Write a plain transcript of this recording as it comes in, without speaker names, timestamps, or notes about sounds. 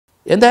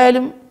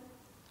എന്തായാലും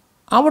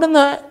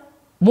അവിടുന്ന്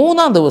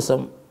 3-ാം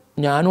ദിവസം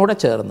ഞാനൂടെ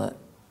ചേർന്ന്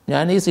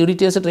ഞാൻ ഈ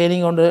CDTS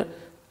ട്രെയിനിങ് കൊണ്ട്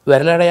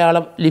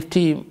വിരലടയാളം ലിഫ്റ്റ്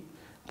ചെയ്യും,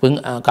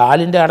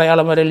 കാലിൻ്റെ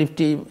അടയാളം വരെ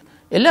ലിഫ്റ്റ് ചെയ്യും,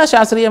 എല്ലാ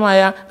ശാസ്ത്രീയമായ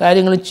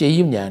കാര്യങ്ങളും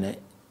ചെയ്യും ഞാൻ.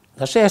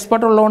 പക്ഷേ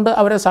എക്സ്പെർട്ട് ഉള്ളതുകൊണ്ട്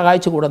അവരെ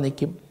സഹായിച്ച് കൂടെ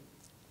നിൽക്കും.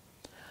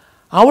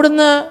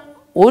 അവിടുന്ന്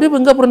ഒരു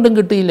ഫിംഗർ പ്രിൻറ്റും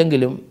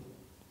കിട്ടിയില്ലെങ്കിലും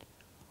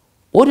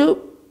ഒരു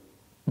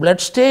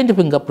ബ്ലഡ് സ്റ്റെയിൻഡ്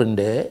ഫിംഗർ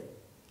പ്രിൻറ്റ്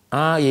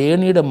ആ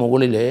ഏണിയുടെ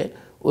മുകളിൽ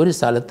ഒരു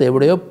സ്ഥലത്ത്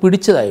എവിടെയോ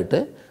പിടിച്ചതായിട്ട്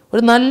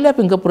ഒരു നല്ല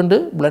finger print,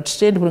 blood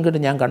stained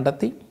print ഞാൻ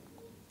കണ്ടെത്തി.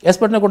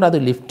 എക്സ്പെർട്ടിനെ കൊണ്ട് അത്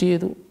ലിഫ്റ്റ്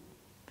ചെയ്തു.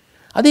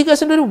 അത് ഈ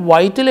കേസിൻ്റെ ഒരു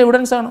വൈറ്റൽ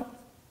എവിഡൻസാണ്.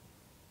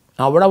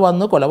 അവിടെ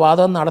വന്ന്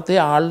കൊലപാതകം നടത്തിയ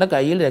ആളുടെ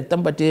കയ്യിൽ രക്തം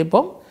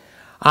പറ്റിയപ്പം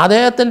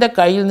അദ്ദേഹത്തിൻ്റെ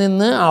കയ്യിൽ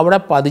നിന്ന് അവിടെ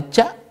പതിച്ച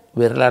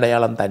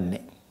വിരലടയാളം തന്നെ.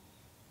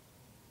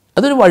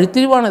 അതൊരു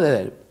വഴിത്തിരിവാണ്.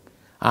 ഏതായാലും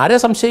ആരെ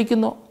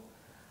സംശയിക്കുന്നോ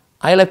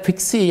അയാളെ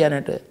ഫിക്സ്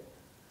ചെയ്യാനായിട്ട്,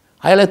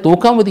 അയാളെ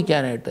തൂക്കം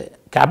വിധിക്കാനായിട്ട്,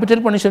 ക്യാപിറ്റൽ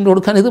പണിഷ്മെൻറ്റ്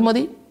കൊടുക്കാൻ ഇത്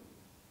മതി.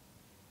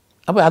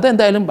 അപ്പോൾ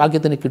അതെന്തായാലും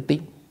ഭാഗ്യത്തിന് കിട്ടി.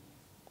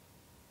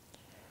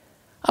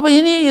 അപ്പോൾ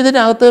ഇനി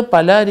ഇതിനകത്ത്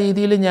പല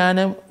രീതിയിൽ ഞാൻ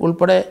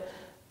ഉൾപ്പെടെ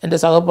എൻ്റെ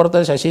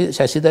സഹപ്രവർത്തകൻ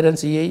ശശിധരൻ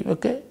CI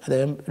ഒക്കെ,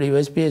 അദ്ദേഹം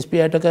DYSP SP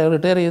ആയിട്ടൊക്കെ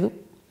റിട്ടയർ ചെയ്തു.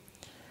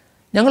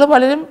 ഞങ്ങൾ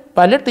പലരും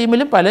പല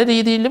ടീമിലും പല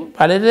രീതിയിലും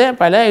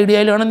പല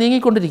ഐഡിയയിലുമാണ്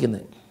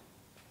നീങ്ങിക്കൊണ്ടിരിക്കുന്നത്.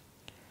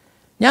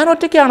 ഞാൻ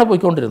ഒറ്റയ്ക്കാണ്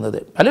പോയിക്കൊണ്ടിരുന്നത്.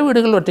 പല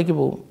വീടുകളിൽ ഒറ്റയ്ക്ക്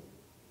പോകും.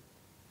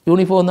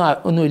 യൂണിഫോം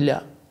ഒന്നുമില്ല,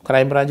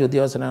 ക്രൈംബ്രാഞ്ച്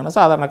ഉദ്യോഗസ്ഥനാണ്,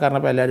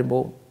 സാധാരണക്കാരനപ്പോൾ എല്ലാവരും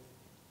പോകും.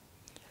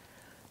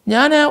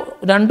 ഞാൻ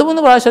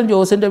 2-3 പ്രാവശ്യം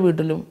ജോസിൻ്റെ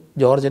വീട്ടിലും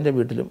ജോർജിൻ്റെ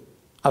വീട്ടിലും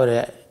അവരെ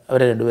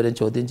രണ്ടുപേരും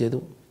ചോദ്യം ചെയ്തു,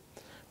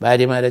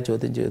 ഭാര്യമാരെ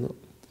ചോദ്യം ചെയ്തു,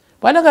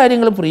 പല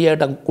കാര്യങ്ങളും ഫ്രീ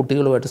ആയിട്ട്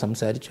കുട്ടികളുമായിട്ട്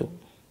സംസാരിച്ചു.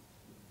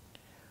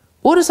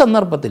 ഒരു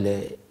സന്ദർഭത്തിൽ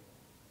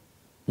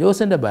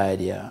ജോസിൻ്റെ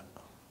ഭാര്യ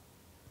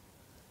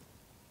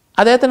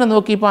അദ്ദേഹത്തിനെ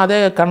നോക്കിയപ്പോൾ അതേ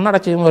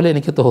കണ്ണടച്ച പോലെ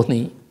എനിക്ക്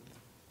തോന്നി,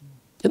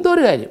 എന്തോ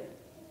ഒരു കാര്യം.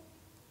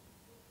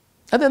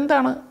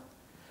 അതെന്താണ്?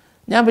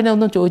 ഞാൻ പിന്നെ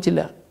ഒന്നും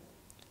ചോദിച്ചില്ല.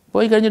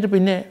 പോയി കഴിഞ്ഞിട്ട്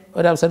പിന്നെ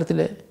ഒരവസരത്തിൽ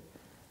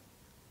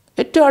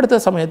ഏറ്റവും അടുത്ത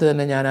സമയത്ത്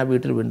തന്നെ ഞാൻ ആ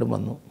വീട്ടിൽ വീണ്ടും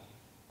വന്നു.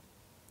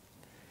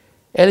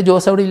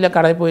 ജോസ് അവിടെ ഇല്ല,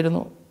 കടയിൽ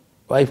പോയിരുന്നു.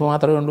 വൈഫ്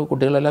മാത്രമേ ഉള്ളൂ,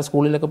 കുട്ടികളെല്ലാം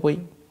സ്കൂളിലൊക്കെ പോയി.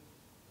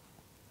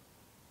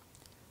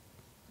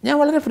 ഞാൻ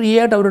വളരെ ഫ്രീ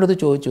ആയിട്ട് അവരുടെ അടുത്ത്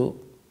ചോദിച്ചു,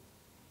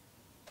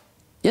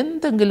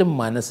 എന്തെങ്കിലും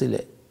മനസ്സിൽ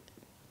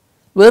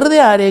വെറുതെ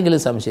ആരെങ്കിലും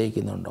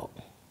സംശയിക്കുന്നുണ്ടോ?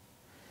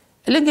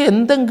 അല്ലെങ്കിൽ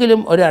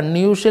എന്തെങ്കിലും ഒരു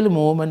അൺയൂഷ്വൽ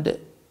മൂവ്മെൻറ്റ്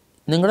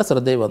നിങ്ങളുടെ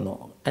ശ്രദ്ധയിൽ വന്നോ?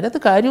 അതിനകത്ത്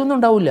കാര്യമൊന്നും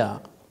ഉണ്ടാവില്ല.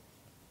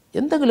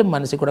 എന്തെങ്കിലും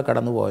മനസ്സിൽ കൂടെ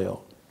കടന്നു പോയോ?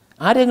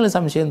 ആരെങ്കിലും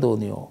സംശയം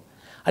തോന്നിയോ?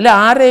 അല്ല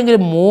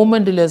ആരെങ്കിലും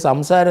മൂവ്മെൻറ്റിലോ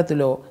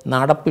സംസാരത്തിലോ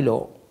നടപ്പിലോ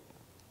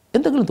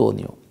എന്തെങ്കിലും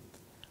തോന്നിയോ?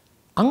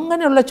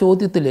 അങ്ങനെയുള്ള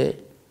ചോദ്യത്തിൽ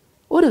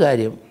ഒരു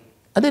കാര്യം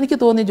അതെനിക്ക്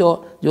തോന്നി.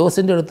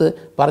 ജോസിൻ്റെ അടുത്ത്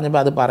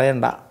പറഞ്ഞപ്പോൾ അത്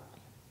പറയണ്ട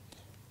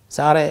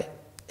സാറേ,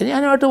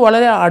 ഞാനുമായിട്ട്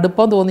വളരെ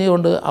അടുപ്പം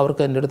തോന്നിയതുകൊണ്ട്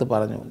അവർക്ക് എൻ്റെ അടുത്ത്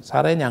പറഞ്ഞു,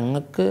 സാറേ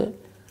ഞങ്ങൾക്ക്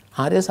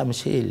ആരെയും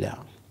സംശയമില്ല,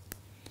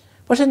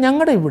 പക്ഷെ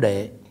ഞങ്ങളുടെ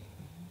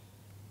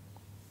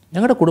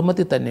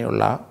കുടുംബത്തിൽ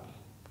തന്നെയുള്ള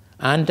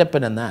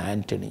ആൻ്റപ്പൻ എന്ന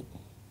ആൻ്റണി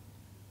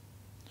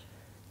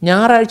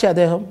ഞായറാഴ്ച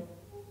അദ്ദേഹം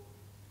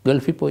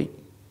ഗൾഫിൽ പോയി.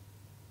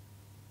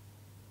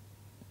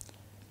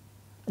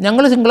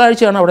 ഞങ്ങൾ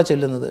തിങ്കളാഴ്ചയാണ് അവിടെ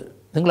ചെല്ലുന്നത്.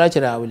 തിങ്കളാഴ്ച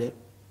രാവിലെ.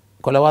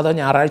 കൊലപാതകം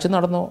ഞായറാഴ്ച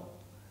നടന്നോ,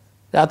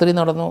 രാത്രി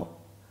നടന്നോ,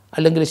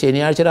 അല്ലെങ്കിൽ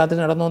ശനിയാഴ്ച രാത്രി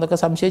നടന്നോ എന്നൊക്കെ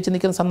സംശയിച്ച്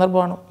നിൽക്കുന്ന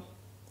സന്ദർഭമാണ്.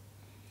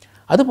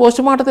 അത്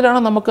പോസ്റ്റ്മോർട്ടത്തിലാണ്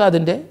നമുക്ക്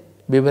അതിൻ്റെ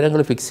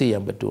വിവരങ്ങൾ ഫിക്സ്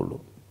ചെയ്യാൻ പറ്റുള്ളൂ.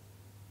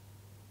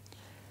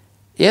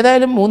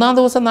 ഏതായാലും 3-ാം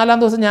ദിവസം 4-ാം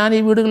ദിവസം ഞാൻ ഈ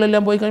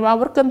വീടുകളെല്ലാം പോയി കഴിയുമ്പോൾ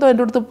അവർക്കെന്തോ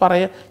എൻ്റെ അടുത്ത്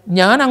പറയാം.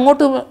 ഞാൻ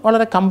അങ്ങോട്ട്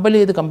വളരെ കമ്പൽ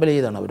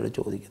ചെയ്താണ് അവരോട്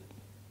ചോദിക്കുന്നത്.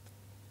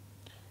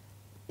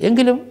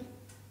 എങ്കിലും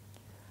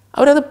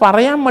അവരത്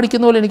പറയാൻ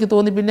മടിക്കുന്ന പോലെ എനിക്ക്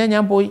തോന്നി. പിന്നെ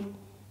ഞാൻ പോയി.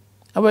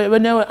 അപ്പോൾ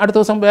പിന്നെ അടുത്ത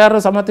ദിവസം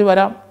വേറൊരു സമയത്തിൽ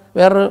വരാം,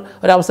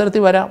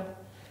 ഒരവസരത്തിൽ വരാം.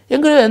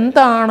 എങ്കിലും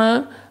എന്താണ്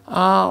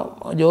ആ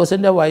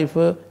ജോസിൻ്റെ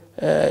വൈഫ്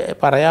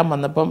പറയാൻ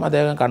വന്നപ്പം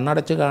അദ്ദേഹം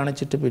കണ്ണടച്ച്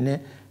കാണിച്ചിട്ട് പിന്നെ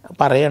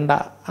പറയണ്ട,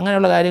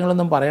 അങ്ങനെയുള്ള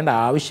കാര്യങ്ങളൊന്നും പറയേണ്ട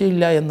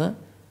ആവശ്യമില്ല എന്ന്.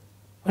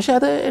 പക്ഷേ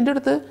അത് എൻ്റെ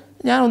അടുത്ത്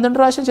ഞാൻ 1-2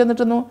 പ്രാവശ്യം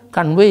ചെന്നിട്ടൊന്നും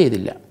കൺവേ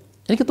ചെയ്തില്ല.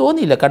 എനിക്ക്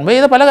തോന്നിയില്ല. കൺവേ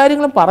ചെയ്ത പല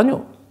കാര്യങ്ങളും പറഞ്ഞു.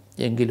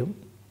 എങ്കിലും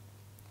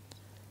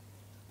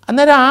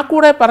അന്നേരം ആ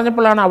കൂടെ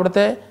പറഞ്ഞപ്പോഴാണ്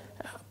അവിടുത്തെ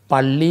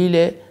പള്ളിയിൽ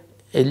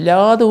എല്ലാ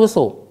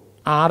ദിവസവും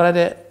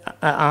 6:30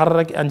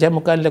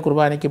 5:45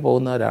 കുർബാനയ്ക്ക്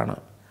പോകുന്നവരാണ്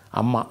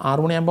അമ്മ.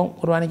 6 മണിയാകുമ്പം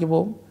കുർബാനയ്ക്ക്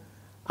പോകും,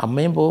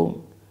 അമ്മയും പോവും.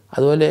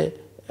 അതുപോലെ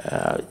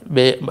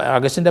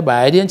അഗസ്റ്റിൻ്റെ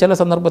ഭാര്യയും ചില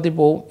സന്ദർഭത്തിൽ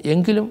പോവും.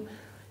 എങ്കിലും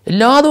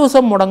എല്ലാ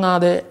ദിവസവും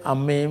മുടങ്ങാതെ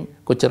അമ്മയും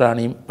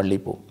കൊച്ചുറാണിയും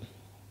പള്ളിയിൽ പോവും.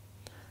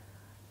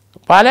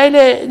 പാലായിൽ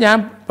ഞാൻ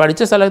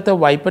പഠിച്ച സ്ഥലത്ത്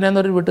വൈപ്പന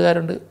എന്നൊരു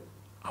വീട്ടുകാരുണ്ട്.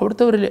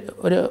 അവിടുത്തെ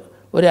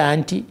ഒരു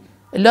ആൻറ്റി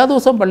എല്ലാ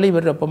ദിവസവും പള്ളി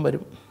ഇവരുടെ ഒപ്പം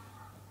വരും.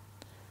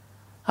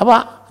 അപ്പോൾ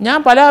ഞാൻ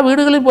പല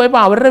വീടുകളിൽ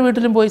പോയപ്പോൾ അവരുടെ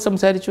വീട്ടിലും പോയി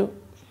സംസാരിച്ചു.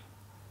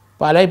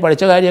 പാലായി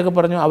പഠിച്ച കാര്യമൊക്കെ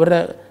പറഞ്ഞു. അവരുടെ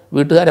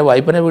വീട്ടുകാരെ,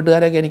 വൈപ്പന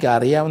വീട്ടുകാരെയൊക്കെ എനിക്ക്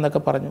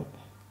അറിയാമെന്നൊക്കെ പറഞ്ഞു.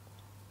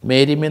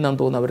 മേരിമെന്നാണ്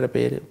തോന്നുന്നു അവരുടെ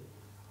പേര്.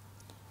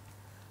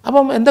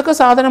 അപ്പം എന്തൊക്കെ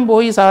സാധനം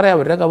പോയി സാറേ?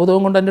 അവരുടെ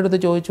കൗതുകം കൊണ്ട് എൻ്റെ അടുത്ത്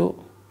ചോദിച്ചു.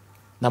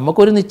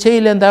 നമുക്കൊരു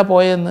നിശ്ചയമില്ല എന്താ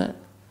പോയെന്ന്.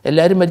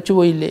 എല്ലാവരും മരിച്ചു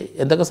പോയില്ലേ?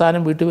 എന്തൊക്കെ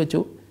സാധനം വീട്ടിൽ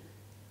വെച്ചു?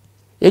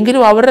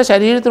 എങ്കിലും അവരുടെ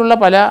ശരീരത്തിലുള്ള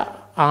പല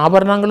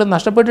ആഭരണങ്ങളും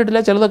നഷ്ടപ്പെട്ടിട്ടില്ല.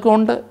 ചിലതൊക്കെ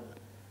ഉണ്ട്.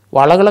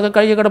 വളകളൊക്കെ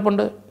കയ്യിൽ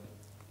കിടപ്പുണ്ട്,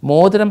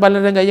 മോതിരം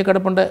പലരുടെയും കയ്യിൽ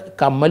കിടപ്പുണ്ട്,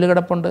 കമ്മൽ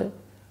കിടപ്പുണ്ട്,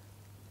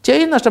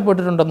 ചെയിൻ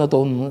നഷ്ടപ്പെട്ടിട്ടുണ്ടെന്ന്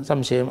തോന്നുന്നു,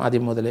 സംശയം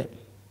ആദ്യം മുതലേ.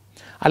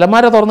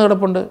 അലമാര തുറന്ന്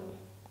കിടപ്പുണ്ട്.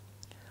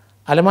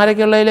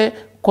 അലമാരയ്ക്കുള്ളതിൽ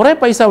കുറേ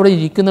പൈസ അവിടെ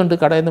ഇരിക്കുന്നുണ്ട്,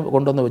 കടയിൽ നിന്ന്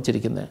കൊണ്ടുവന്ന്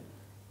വെച്ചിരിക്കുന്നത്.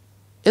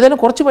 ഏതായാലും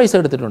കുറച്ച് പൈസ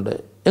എടുത്തിട്ടുണ്ട്,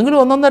 എങ്കിലും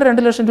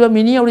 1.5-2 ലക്ഷം രൂപ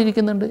മിനി അവിടെ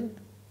ഇരിക്കുന്നുണ്ട്.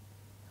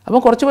 അപ്പം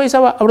കുറച്ച് പൈസ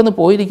അവിടെ നിന്ന്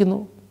പോയിരിക്കുന്നു.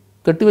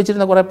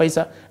 കെട്ടിവെച്ചിരുന്ന കുറേ പൈസ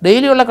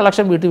ഡെയിലിയുള്ള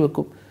കളക്ഷൻ വീട്ടിൽ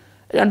വെക്കും.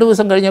 2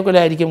 ദിവസം കഴിഞ്ഞപ്പോൾ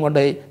ആയിരിക്കും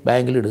കൊണ്ടുപോയി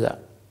ബാങ്കിലിടുക.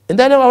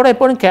 എന്തായാലും അവിടെ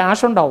എപ്പോഴും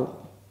ക്യാഷ് ഉണ്ടാവും.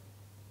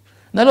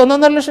 എന്നാലും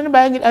 1.5 ലക്ഷം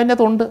ബാങ്കിൽ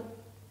അതിനകത്തുണ്ട്.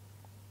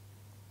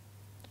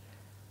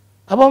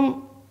 അപ്പം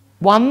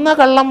വന്ന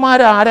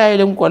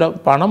കള്ളന്മാരാരായാലും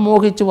പണം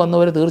മോഹിച്ച്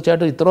വന്നവർ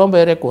തീർച്ചയായിട്ടും ഇത്രയും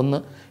പേരെ കൊന്ന്,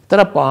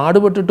 ഇത്ര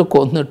പാടുപെട്ടിട്ട്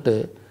കൊന്നിട്ട്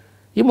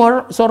ഈ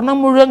സ്വർണം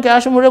മുഴുവൻ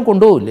ക്യാഷ് മുഴുവൻ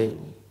കൊണ്ടുപോകില്ലേ?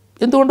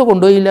 എന്തുകൊണ്ട്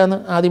കൊണ്ടുപോയില്ല എന്ന്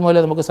ആദ്യം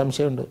മുതലേ നമുക്ക്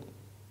സംശയമുണ്ട്.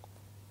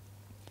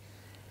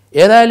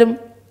 ഏതായാലും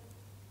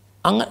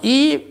ഈ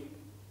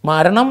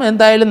മരണം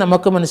എന്തായാലും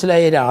നമുക്ക്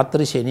മനസ്സിലായി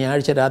രാത്രി,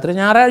 ശനിയാഴ്ച രാത്രി.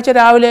 ഞായറാഴ്ച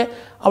രാവിലെ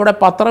അവിടെ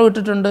പത്രം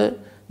ഇട്ടിട്ടുണ്ട്.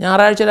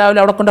 ഞായറാഴ്ച രാവിലെ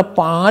അവിടെ കൊണ്ട്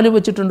പാല്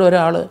വെച്ചിട്ടുണ്ട്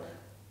ഒരാൾ.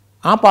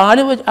 ആ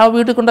പാല് ആ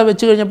വീട്ടിൽ കൊണ്ട്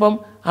വെച്ച് കഴിഞ്ഞപ്പം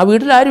ആ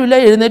വീട്ടിൽ ആരുമില്ല,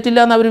 എഴുന്നേറ്റില്ല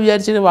എന്ന് അവർ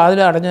വിചാരിച്ചിട്ട്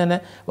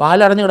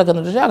വാലടഞ്ഞ്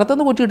കിടക്കുന്നുണ്ട്. പക്ഷേ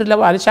അകത്തുനിന്ന് കുറ്റിയിട്ടില്ല,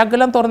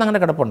 വാലശാക്കെല്ലാം തുറന്ന് അങ്ങനെ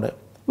കിടപ്പുണ്ട്.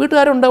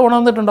 വീട്ടുകാരുണ്ട്,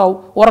 ഉണർന്നിട്ടുണ്ടാവും,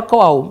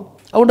 ഉറക്കമാവും.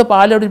 അതുകൊണ്ട്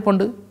പാൽ അവിടെ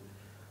ഇരിപ്പുണ്ട്.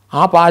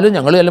 ആ പാല്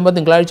ഞങ്ങൾ ചെല്ലുമ്പോൾ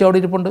തിങ്കളാഴ്ച അവിടെ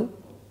ഇരിപ്പുണ്ട്.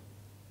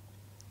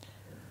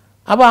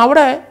 അപ്പോൾ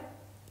അവിടെ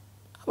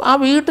ആ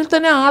വീട്ടിൽ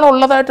തന്നെ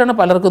ആളുള്ളതായിട്ടാണ്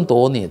പലർക്കും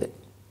തോന്നിയത്.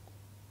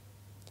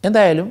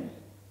 എന്തായാലും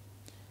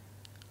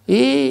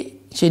ഈ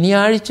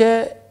ശനിയാഴ്ച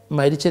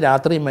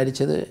രാത്രി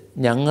മരിച്ചത്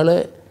ഞങ്ങൾ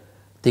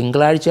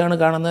തിങ്കളാഴ്ചയാണ്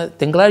കാണുന്നത്.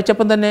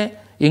 തിങ്കളാഴ്ചപ്പം തന്നെ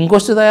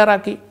ഇൻക്വസ്റ്റ്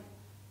തയ്യാറാക്കി.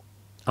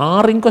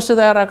 6 ഇൻക്വസ്റ്റ്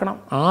തയ്യാറാക്കണം.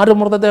 6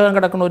 മൃതദേഹം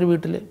കിടക്കണം ഒരു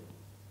വീട്ടിൽ.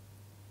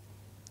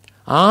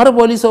 6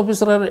 പോലീസ്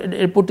ഓഫീസറെ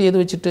റിപ്പോർട്ട് ചെയ്ത്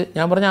വെച്ചിട്ട്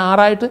ഞാൻ പറഞ്ഞ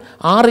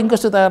 6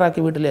 ഇൻക്വസ്റ്റ്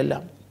തയ്യാറാക്കി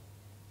വീട്ടിലെല്ലാം.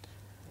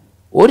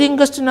 ഒരു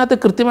ഇൻക്വസ്റ്റിനകത്ത്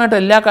കൃത്യമായിട്ട്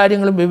എല്ലാ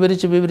കാര്യങ്ങളും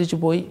വിവരിച്ച്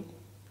പോയി.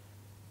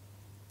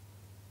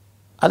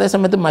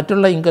 അതേസമയത്ത്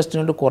മറ്റുള്ള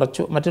ഇൻക്വസ്റ്റിനോട്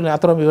കുറച്ചു, മറ്റുള്ള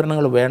അത്രയും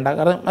വിവരണങ്ങൾ വേണ്ട,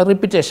 കാരണം അത്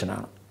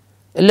റിപ്പീറ്റേഷനാണ്.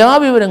 എല്ലാ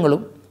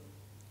വിവരങ്ങളും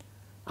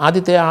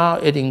ആദ്യത്തെ ആ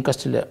ഒരു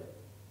ഇൻക്വസ്റ്റിൽ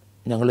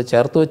ഞങ്ങൾ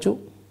ചേർത്ത് വെച്ചു.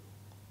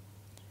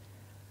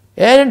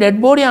 ഏതായാലും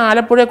ഡെഡ് ബോഡി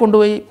ആലപ്പുഴയെ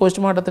കൊണ്ടുപോയി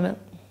പോസ്റ്റ്മോർട്ടത്തിന്.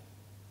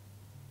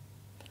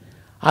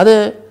 അത്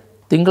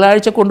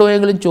തിങ്കളാഴ്ച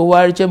കൊണ്ടുപോയെങ്കിലും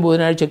ചൊവ്വാഴ്ചയും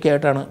ബുധനാഴ്ചയൊക്കെ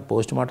ആയിട്ടാണ്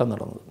പോസ്റ്റ്മോർട്ടം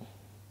നടന്നത്.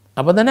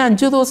 അപ്പം തന്നെ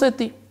 5 ദിവസം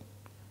എത്തി.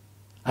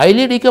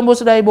 ഹൈലി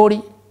ഡീകമ്പോസ്ഡായ ബോഡി,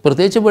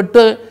 പ്രത്യേകിച്ച്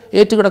വെട്ട്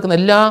ഏറ്റ് കിടക്കുന്ന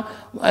എല്ലാ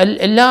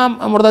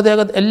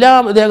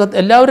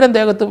എല്ലാവരുടെയും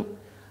ദേഹത്തും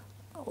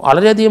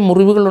വളരെയധികം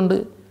മുറിവുകളുണ്ട്.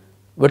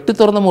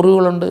 വെട്ടിത്തുറന്ന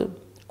മുറിവുകളുണ്ട്,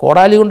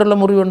 കോടാലി കൊണ്ടുള്ള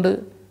മുറിവുണ്ട്,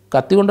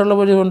 കത്തി കൊണ്ടുള്ള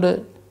മുറിവുണ്ട്,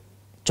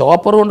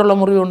 ചോപ്പർ കൊണ്ടുള്ള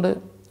മുറിവുണ്ട്.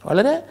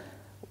 വളരെ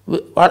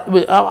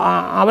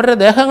അവരുടെ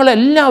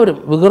ദേഹങ്ങളെല്ലാവരും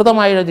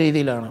വികൃതമായ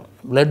രീതിയിലാണ്,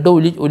 ബ്ലഡ്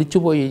ഒലിച്ചു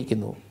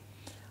പോയിരിക്കുന്നു.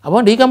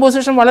 അപ്പോൾ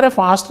ഡീകമ്പോസിഷൻ വളരെ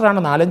ഫാസ്റ്ററാണ്.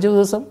 4-5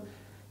 ദിവസം,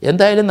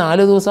 എന്തായാലും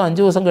 4 ദിവസം 5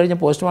 ദിവസം കഴിഞ്ഞ്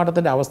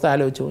പോസ്റ്റ്മോർട്ടത്തിൻ്റെ അവസ്ഥ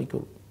ആലോചിച്ച് നോക്കൂ.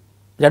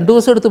 2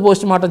 ദിവസം എടുത്ത്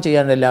പോസ്റ്റ്മോർട്ടം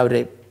ചെയ്യാൻ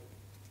എല്ലാവരെയും.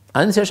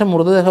 അതിനുശേഷം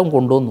മൃതദേഹം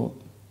കൊണ്ടുവന്നു.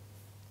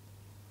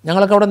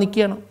 ഞങ്ങളൊക്കെ അവിടെ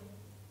നിൽക്കുകയാണ്.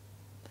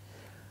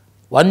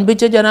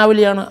 വൻപിച്ച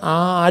ജനാവലിയാണ്. ആ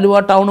ആലുവ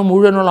ടൗൺ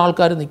മുഴുവനുള്ള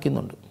ആൾക്കാർ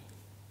നിൽക്കുന്നുണ്ട്.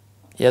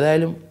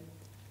 ഏതായാലും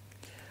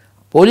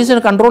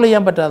പോലീസിന് കൺട്രോൾ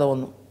ചെയ്യാൻ പറ്റാതെ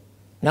വന്നു.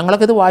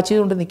 ഞങ്ങളൊക്കെ ഇത് വാച്ച്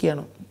ചെയ്തുകൊണ്ട്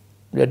നിൽക്കുകയാണ്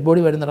ഡെഡ്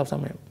ബോഡി വരുന്ന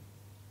സമയം.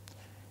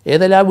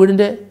 ഏതായാലും ആ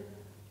വീടിൻ്റെ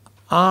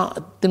ആ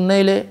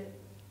തിണ്ണയിൽ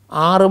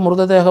 6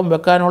 മൃതദേഹം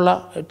വെക്കാനുള്ള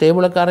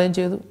ടേബിളൊക്കെ അറേഞ്ച്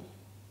ചെയ്തു.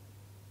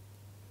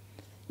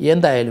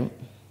 എന്തായാലും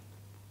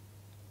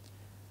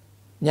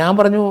ഞാൻ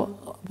പറഞ്ഞു,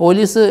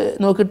 പോലീസ്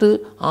നോക്കിയിട്ട്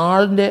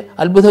ആളിൻ്റെ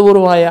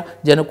അത്ഭുതപൂർവമായ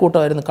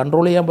ജനക്കൂട്ടമായിരുന്നു,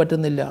 കൺട്രോൾ ചെയ്യാൻ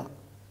പറ്റുന്നില്ല,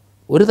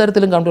 ഒരു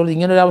തരത്തിലും കൺട്രോൾ.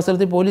 ഇങ്ങനൊരു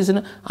അവസരത്തിൽ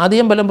പോലീസിന്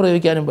അധികം ബലം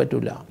പ്രയോഗിക്കാനും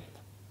പറ്റില്ല.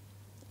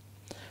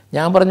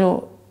 ഞാൻ പറഞ്ഞു,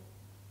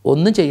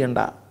 ഒന്നും ചെയ്യണ്ട,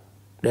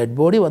 ഡെഡ്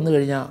ബോഡി വന്നു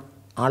കഴിഞ്ഞാൽ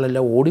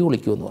ആളെല്ലാം ഓടി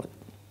ഒളിക്കുമെന്ന് പറഞ്ഞു.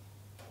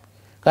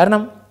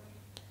 കാരണം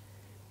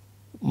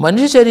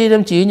മനുഷ്യ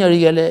ശരീരം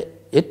ചീഞ്ഞഴുകിയാൽ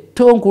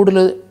ഏറ്റവും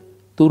കൂടുതൽ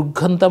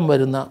ദുർഗന്ധം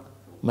വരുന്ന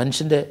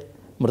മനുഷ്യൻ്റെ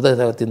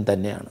മൃതദേഹത്തിൽ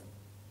തന്നെയാണ്.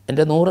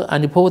 എൻ്റെ 100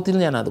 അനുഭവത്തിൽ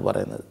ഞാനത്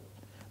പറയുന്നത്.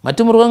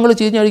 മറ്റു മൃഗങ്ങൾ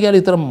ചീഞ്ഞഴുകിയാൽ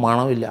ഇത്ര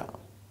മണമില്ല.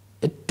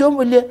 ഏറ്റവും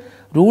വലിയ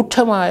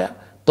രൂക്ഷമായ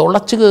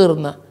തുളച്ചു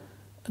കയറുന്ന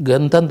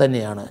ഗന്ധം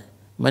തന്നെയാണ്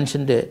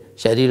മനുഷ്യൻ്റെ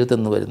ശരീരത്തിൽ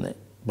നിന്ന് വരുന്നത്.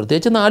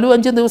 പ്രത്യേകിച്ച്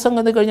 4-5 ദിവസം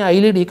കഴിഞ്ഞ്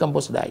ഹൈലി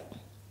ഡീകമ്പോസ്ഡായി.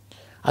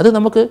 അത്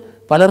നമുക്ക്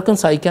പലർക്കും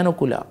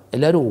സഹിക്കാനൊക്കില്ല.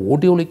 എല്ലാവരും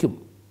ഓടി ഒളിക്കും.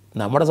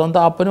 നമ്മുടെ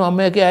സ്വന്തം അപ്പനും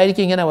അമ്മയൊക്കെ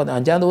ആയിരിക്കും ഇങ്ങനെ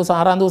 5-ാം ദിവസം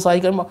 6-ാം ദിവസം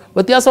ആയിക്കഴിയുമ്പോൾ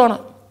വ്യത്യാസമാണ്.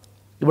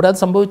 ഇവിടെ അത്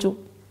സംഭവിച്ചു.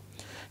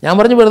 ഞാൻ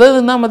പറഞ്ഞു, വെറുതെ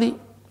നിന്നാൽ മതി,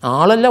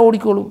 ആളെല്ലാം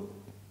ഓടിക്കോളും.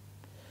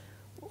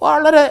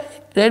 വളരെ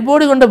ഡെഡ്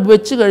ബോഡി കൊണ്ട്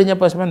വെച്ച്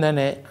കഴിഞ്ഞപ്പോൾ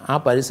തന്നെ ആ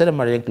പരിസരം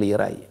വളരെ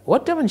ക്ലിയറായി.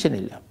 ഒറ്റ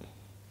മനുഷ്യനില്ല,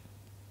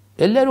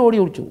 എല്ലാവരും ഓടി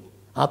ഒളിച്ചു.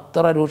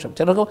 അത്ര രൂക്ഷം.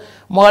 ചിലർക്ക്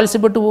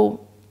മത്സ്യപ്പെട്ടു പോവും,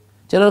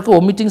 ചിലർക്ക്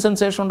വൊമിറ്റിംഗ്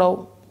സെൻസേഷൻ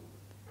ഉണ്ടാവും.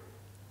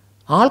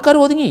 ആൾക്കാർ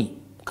ഒതുങ്ങി,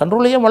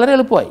 കൺട്രോൾ ചെയ്യാൻ വളരെ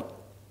എളുപ്പമായി.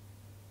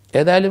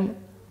 ഏതായാലും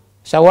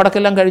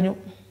ശവടക്കെല്ലാം കഴിഞ്ഞു.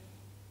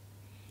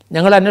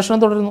 ഞങ്ങൾ അന്വേഷണം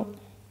തുടരുന്നു.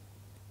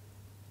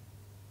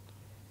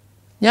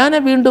 ഞാൻ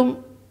വീണ്ടും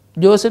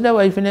ജോസിൻ്റെ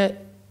വൈഫിനെ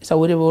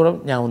സൗകര്യപൂർവ്വം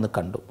ഞാൻ ഒന്ന്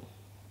കണ്ടു.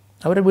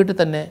 അവരെ വീട്ടിൽ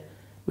തന്നെ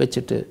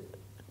വെച്ചിട്ട്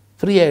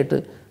ഫ്രീ ആയിട്ട്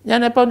ഞാൻ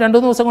എപ്പം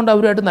 2-3 ദിവസം കൊണ്ട്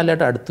അവരുമായിട്ട്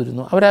നല്ലതായിട്ട്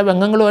അടുത്തിരുന്നു. അവരെ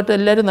അംഗങ്ങളുമായിട്ട്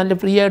എല്ലാവരും നല്ല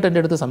ഫ്രീ ആയിട്ട്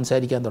എൻ്റെ അടുത്ത്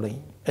സംസാരിക്കാൻ തുടങ്ങി.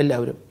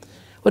 എല്ലാവരും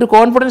ഒരു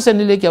കോൺഫിഡൻസ്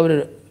എന്നിലേക്ക് അവർ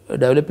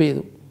ഡെവലപ്പ്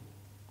ചെയ്തു.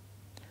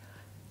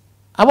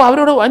 അപ്പോൾ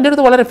അവരോട് എൻ്റെ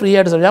അടുത്ത് വളരെ ഫ്രീ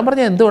ആയിട്ട് ഞാൻ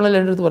പറഞ്ഞാൽ എന്ത്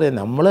വേണമെങ്കിലും എൻ്റെ അടുത്ത് പറയാം,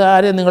 നമ്മൾ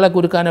ആരെയും നിങ്ങളെ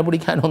കുരുക്കാനോ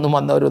പിടിക്കാനോ ഒന്നും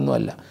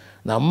വന്നവരൊന്നുമല്ല,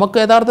 നമുക്ക്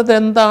യഥാർത്ഥത്തിൽ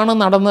എന്താണ്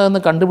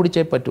നടന്നതെന്ന്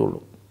കണ്ടുപിടിച്ചേ പറ്റുള്ളൂ.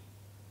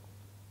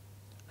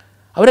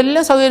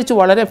 അവരെല്ലാം സഹകരിച്ച്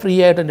വളരെ ഫ്രീ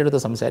ആയിട്ട് എൻ്റെ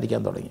അടുത്ത്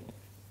സംസാരിക്കാൻ തുടങ്ങി.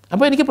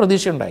 അപ്പോൾ എനിക്ക്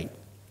പ്രതീക്ഷയുണ്ടായി.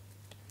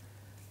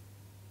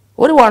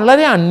 ഒരു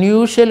വളരെ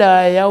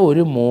അൺയൂഷ്വലായ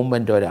ഒരു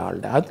മൂവ്മെൻറ്റ്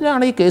ഒരാളുടെ,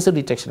 അതിലാണ് ഈ കേസ്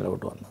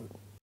ഡിറ്റക്ഷനിലോട്ട് വന്നത്.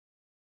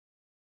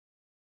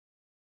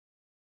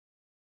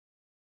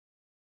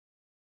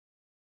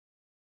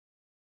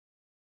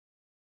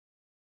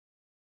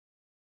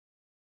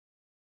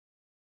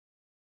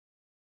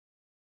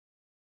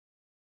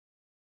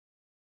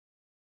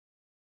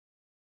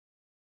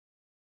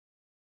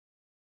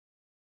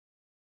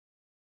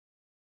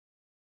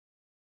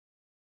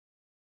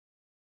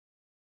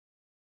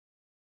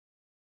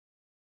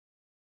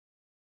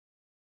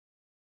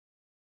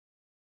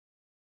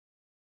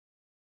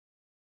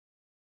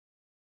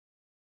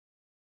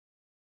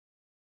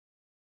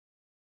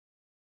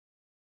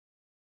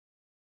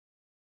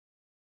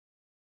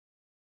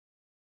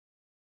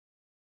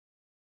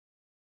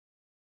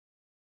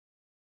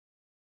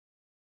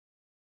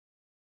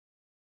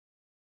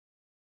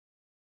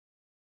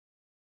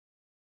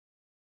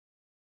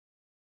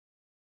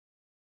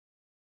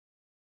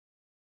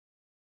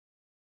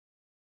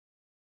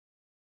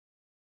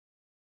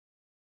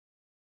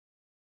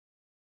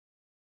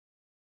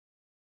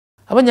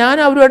 അപ്പോൾ ഞാൻ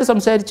അവരുമായിട്ട്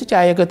സംസാരിച്ച്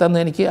ചായയൊക്കെ തന്ന്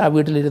എനിക്ക് ആ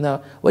വീട്ടിലിരുന്ന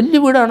വലിയ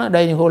വീടാണ്,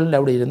 ഡൈനിങ് ഹാളിൻ്റെ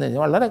അവിടെ ഇരുന്ന്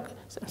വളരെ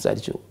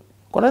സംസാരിച്ചു,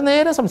 കുറേ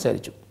നേരം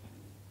സംസാരിച്ചു.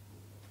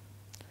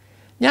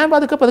 ഞാൻ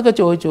പതുക്കെ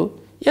ചോദിച്ചു,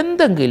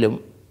 എന്തെങ്കിലും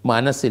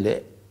മനസ്സിൽ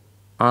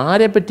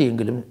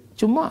ആരെപ്പറ്റിയെങ്കിലും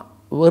ചുമ്മാ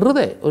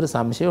വെറുതെ ഒരു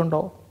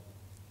സംശയമുണ്ടോ?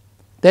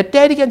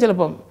 തെറ്റായിരിക്കാം,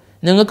 ചിലപ്പം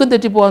നിങ്ങൾക്കും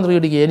തെറ്റിപ്പോകാൻ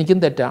റീഡിക്കുക, എനിക്കും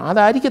തെറ്റാം,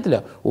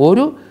 അതായിരിക്കത്തില്ല.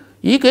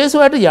 ഈ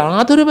കേസുമായിട്ട്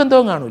യാതൊരു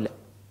ബന്ധവും കാണില്ല,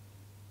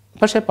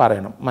 പക്ഷേ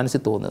പറയണം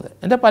മനസ്സിൽ തോന്നുന്നത്.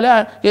 എൻ്റെ പല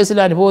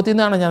കേസിലെ അനുഭവത്തിൽ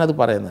നിന്നാണ് ഞാനത്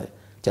പറയുന്നത്.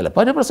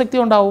 ചിലപ്പോൾ അതിന് പ്രസക്തി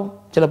ഉണ്ടാവും,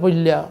 ചിലപ്പോൾ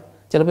ഇല്ല,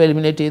 ചിലപ്പോൾ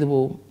എലിമിനേറ്റ് ചെയ്ത്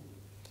പോവും.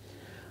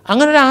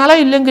 അങ്ങനെ ഒരാളെ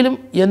ഇല്ലെങ്കിലും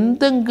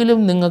എന്തെങ്കിലും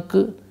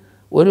നിങ്ങൾക്ക്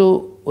ഒരു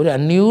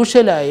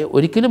അൺയൂഷ്വലായ,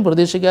 ഒരിക്കലും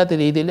പ്രതീക്ഷിക്കാത്ത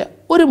രീതിയിൽ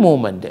ഒരു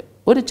മൂവ്മെൻറ്റ്,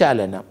 ഒരു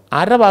ചലനം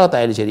ആരുടെ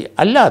ഭാഗത്തായാലും ശരി,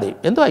 അല്ലാതെയും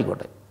എന്തോ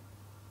ആയിക്കോട്ടെ.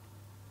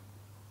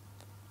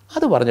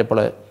 അത്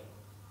പറഞ്ഞപ്പോൾ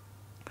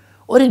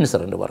ഒരു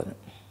ഇൻസിഡൻറ്റ് പറഞ്ഞു.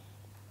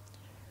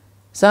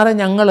 സാറേ,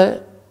 ഞങ്ങൾ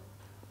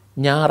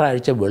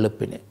ഞായറാഴ്ച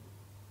വെളുപ്പിന്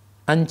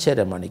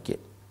 5:30 മണിക്ക്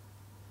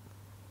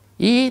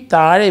ഈ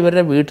താഴെ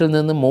ഇവരുടെ വീട്ടിൽ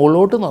നിന്ന്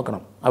മുകളിലോട്ട്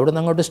നോക്കണം, അവിടെ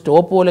നിന്ന് അങ്ങോട്ട്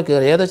സ്റ്റോപ്പ് പോലെ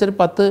കയറി ഏകദേശം ഒരു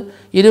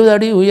 10-20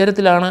 അടി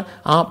ഉയരത്തിലാണ്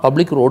ആ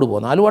പബ്ലിക് റോഡ്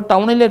പോകുന്നത്. ആലുവ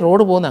ടൗണിലെ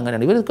റോഡ് പോകുന്നത്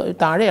അങ്ങനെയാണ്. ഇവർ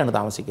താഴെയാണ്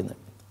താമസിക്കുന്നത്.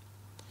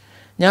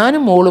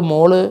 ഞാനും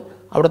മോള്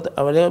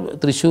അവർ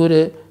തൃശ്ശൂർ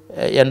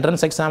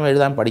എൻട്രൻസ് എക്സാം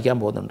എഴുതാൻ പഠിക്കാൻ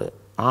പോകുന്നുണ്ട്.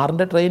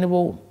 6ന്റെ ട്രെയിന്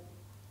പോകും.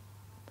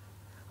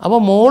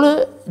 അപ്പോൾ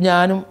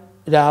ഞാനും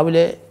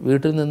രാവിലെ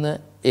വീട്ടിൽ നിന്ന്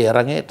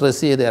ഇറങ്ങി,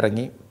 ഡ്രസ്സ് ചെയ്ത്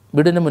ഇറങ്ങി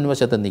വീടിൻ്റെ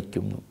മുൻവശത്ത്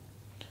നിൽക്കുന്നു.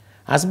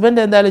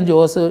 ഹസ്ബൻഡ് എന്തായാലും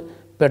ജോസ്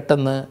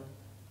പെട്ടെന്ന്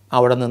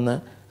അവിടെ നിന്ന്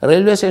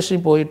റെയിൽവേ സ്റ്റേഷനിൽ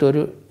പോയിട്ട്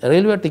ഒരു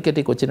റെയിൽവേ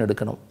ടിക്കറ്റ്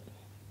കൊച്ചിനെടുക്കണം.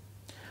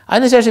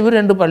 അതിനുശേഷം ഇവർ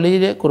 2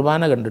 പള്ളിയിൽ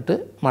കുർബാന കണ്ടിട്ട്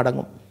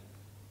മടങ്ങും.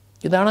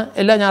 ഇതാണ്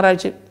എല്ലാ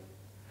ഞായറാഴ്ചയും.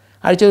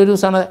 ആഴ്ച ഒരു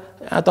ദിവസമാണ്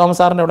തോമസ്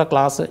സാറിൻ്റെ അവിടെ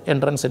ക്ലാസ്,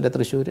 എൻട്രൻസിൻ്റെ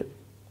തൃശ്ശൂർ.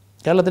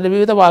 കേരളത്തിൻ്റെ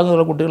വിവിധ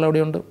ഭാഗങ്ങളുള്ള കുട്ടികൾ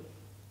അവിടെയുണ്ട്.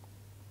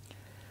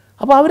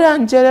 അപ്പോൾ അവർ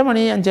 5:30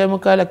 മണി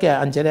 5:45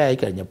 5:30 ആയി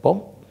കഴിഞ്ഞപ്പം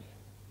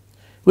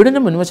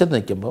വീടിൻ്റെ മുൻവശത്ത്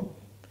നിൽക്കുമ്പം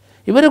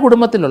ഇവരുടെ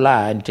കുടുംബത്തിലുള്ള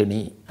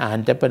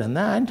ആൻ്റപ്പൻ എന്ന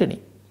ആൻ്റണി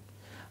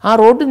ആ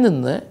റോഡിൽ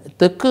നിന്ന്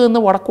തെക്ക് നിന്ന്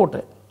വടക്കോട്ട്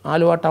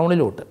ആലുവ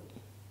ടൗണിലോട്ട്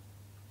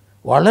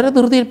വളരെ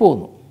ധൃതിയിൽ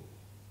പോകുന്നു.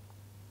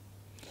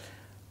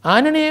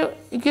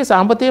 ആൻ്റണിക്ക്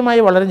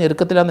സാമ്പത്തികമായി വളരെ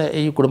ഞെരുക്കത്തിലാണെന്ന്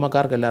ഈ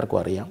കുടുംബക്കാർക്ക് എല്ലാവർക്കും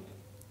അറിയാം.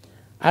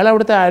 അയാൾ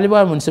അവിടുത്തെ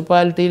ആലുവ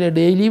മുനിസിപ്പാലിറ്റിയിലെ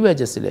ഡെയിലി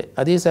വേജസിൽ,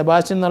 അത് ഈ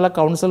സെബാസ്റ്റ്യൻ എന്നുള്ള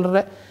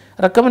കൗൺസിലറുടെ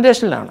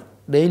റെക്കമെൻഡേഷനിലാണ്,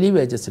 ഡെയിലി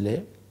വേജസിൽ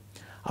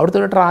അവിടുത്തെ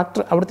ഒരു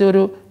ട്രാക്ടർ, അവിടുത്തെ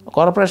ഒരു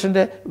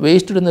കോർപ്പറേഷൻ്റെ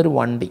വേസ്റ്റ് ഇടുന്നൊരു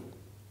വണ്ടി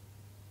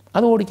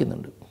അത്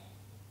ഓടിക്കുന്നുണ്ട്.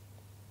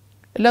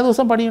 എല്ലാ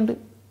ദിവസവും പണിയുണ്ട്,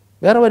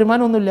 വേറെ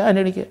വരുമാനമൊന്നുമില്ല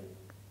ആൻ്റണിക്ക്.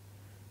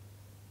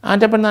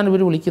 ആൻ്റപ്പൻ എന്നാണ്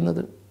ഇവർ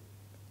വിളിക്കുന്നത്.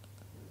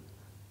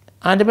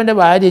 ആൻ്റപ്പൻ്റെ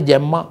ഭാര്യ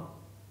ജമ്മ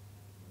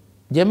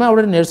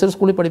അവിടെ നഴ്സറി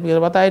സ്കൂളിൽ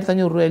പഠിപ്പിക്കുന്നത്.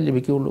 10,500 രൂപ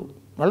ലഭിക്കുകയുള്ളൂ.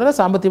 വളരെ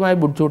സാമ്പത്തികമായ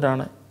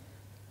ബുദ്ധിമുട്ടാണ്.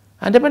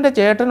 ആൻ്റപ്പൻ്റെ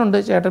ചേട്ടനുണ്ട്,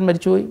 ചേട്ടൻ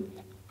മരിച്ചുപോയി.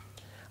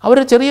 അവർ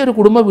ചെറിയൊരു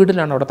കുടുംബ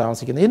വീട്ടിലാണ് അവിടെ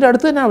താമസിക്കുന്നത്. ഇതിൻ്റെ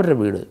അടുത്ത് തന്നെ അവരുടെ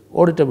വീട്,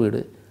 ഓടിട്ട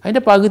വീട്.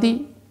 അതിൻ്റെ പകുതി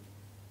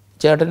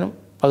ചേട്ടനും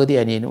പകുതി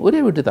അനിയനും ഒരേ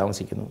വീട്ടിൽ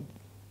താമസിക്കുന്നു.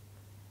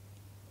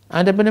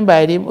 ആൻ്റപ്പനും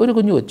ഭാര്യയും ഒരു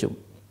കുഞ്ഞു കൊച്ചും.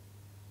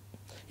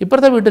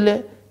 ഇപ്പുറത്തെ വീട്ടിൽ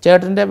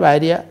ചേട്ടൻ്റെ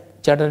ഭാര്യ,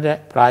 ചേട്ടൻ്റെ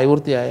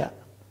പ്രായപൂർത്തിയായ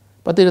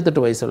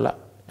 10-28 വയസ്സുള്ള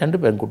 2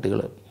 പെൺകുട്ടികൾ.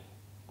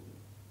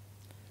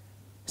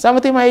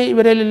 സാമ്പത്തികമായി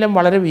ഇവരെല്ലാം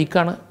വളരെ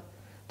വീക്കാണ്.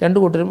 2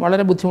 കൂട്ടരും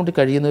വളരെ ബുദ്ധിമുട്ടി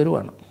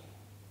കഴിയുന്നവരുമാണ്.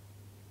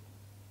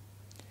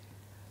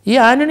 ഈ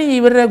ആന്റണി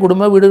ഇവരുടെ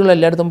കുടുംബ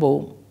വീടുകളെല്ലായിടത്തും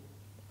പോവും.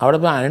 അവിടെ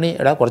ഇപ്പോൾ ആന്റണി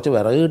കുറച്ച്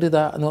വിറക്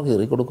കിട്ടിയതാ എന്ന് പറഞ്ഞ്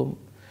കീറി കൊടുക്കും.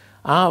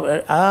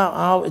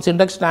 ആ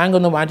സിൻഡെക്സ് ടാങ്ക്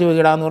ഒന്ന് മാറ്റി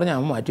വയ്ക്കിടാന്ന് പറഞ്ഞാൽ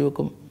അവൻ മാറ്റി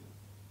വെക്കും.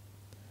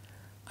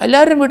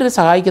 എല്ലാവരും വീട്ടിൽ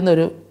സഹായിക്കുന്ന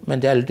ഒരു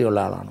മെൻറ്റാലിറ്റി ഉള്ള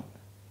ആളാണ്.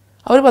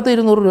 അവർ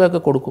 10-200 രൂപയൊക്കെ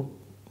കൊടുക്കും,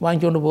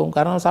 വാങ്ങിച്ചുകൊണ്ട് പോകും.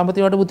 കാരണം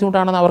സാമ്പത്തികമായിട്ട്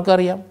ബുദ്ധിമുട്ടാണെന്ന്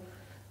അവർക്കറിയാം.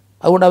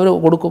 അതുകൊണ്ട് അവർ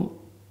കൊടുക്കും.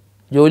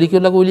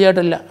 ജോലിക്കുള്ള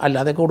കൂലിയായിട്ടല്ല,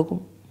 അല്ലാതെയൊക്കെ കൊടുക്കും.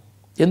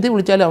 എന്ത്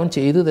വിളിച്ചാലും അവൻ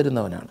ചെയ്തു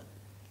തരുന്നവനാണ്.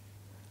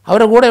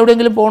 അവരുടെ കൂടെ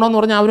എവിടെയെങ്കിലും പോകണമെന്ന്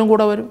പറഞ്ഞാൽ അവരും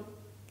കൂടെ വരും.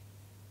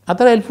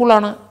 അത്ര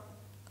ഹെൽപ്ഫുള്ളാണ്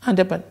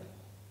ആൻ്റപ്പൻ.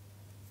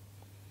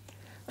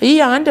 ഈ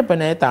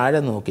ആൻ്റപ്പനെ താഴെ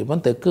നോക്കിയപ്പം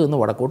തെക്ക് നിന്ന്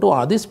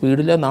വടക്കോട്ട്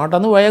സ്പീഡിൽ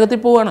നാട്ടിൽ വേഗത്തിൽ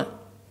പോവുകയാണ്.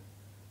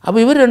 അപ്പോൾ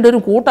ഇവർ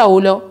രണ്ടുപേരും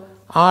കൂട്ടാവുമല്ലോ,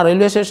 ആ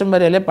റെയിൽവേ സ്റ്റേഷൻ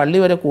വരെ അല്ലെ പള്ളി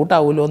വരെ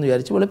കൂട്ടാവുമല്ലോ എന്ന്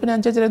വിചാരിച്ച് വെളുപ്പിന്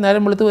 5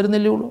 നേരം വെളുത്ത്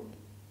വരുന്നില്ലേ ഉള്ളൂ.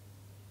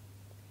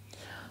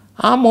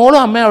 ആ മോളും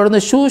അമ്മയും അവിടെ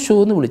നിന്ന് ഷൂ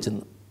എന്ന്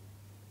വിളിച്ചെന്ന്.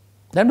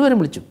 രണ്ടുപേരും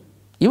വിളിച്ചു.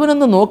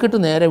 ഇവനൊന്ന് നോക്കിയിട്ട്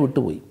നേരെ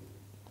വിട്ടുപോയി.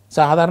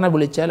 സാധാരണ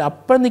വിളിച്ചാൽ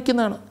അപ്പം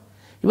നിൽക്കുന്നതാണ്.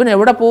 ഇവൻ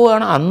എവിടെ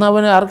പോവുകയാണ്? അന്ന്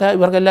അവൻ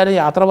ഇവർക്കെല്ലാവരും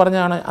യാത്ര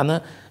പറഞ്ഞതാണ്. അന്ന്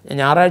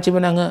ഞായറാഴ്ച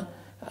ഇവൻ അങ്ങ്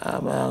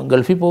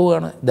ഗൾഫിൽ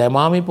പോവുകയാണ്,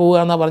 ദമാമി പോവുക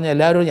എന്നാണ് പറഞ്ഞ്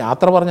എല്ലാവരും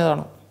യാത്ര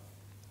പറഞ്ഞതാണ്.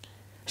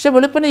 പക്ഷെ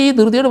വെളുപ്പിന് ഈ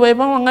ധൃതിയോട്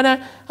പോയപ്പം അങ്ങനെ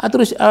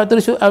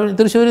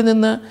തൃശ്ശൂരിൽ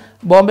നിന്ന്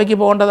ബോംബെക്ക്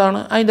പോകേണ്ടതാണ്,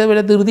 അതിൻ്റെ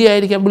വില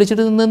ധൃതിയായിരിക്കാം,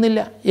 വിളിച്ചിട്ട് നിന്നില്ല.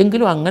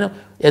 എങ്കിലും അങ്ങനെ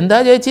എന്താ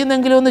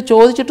ചേച്ചിയെന്നെങ്കിലും ഒന്ന്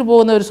ചോദിച്ചിട്ട്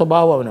പോകുന്ന ഒരു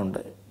സ്വഭാവം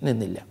അവനുണ്ട്,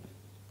 നിന്നില്ല.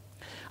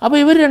 അപ്പോൾ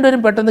ഇവർ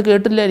രണ്ടുപേരും പെട്ടെന്ന്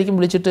കേട്ടില്ലായിരിക്കും,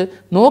 വിളിച്ചിട്ട്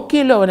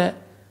നോക്കിയല്ലോ അവനെ.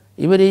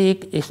 ഇവർ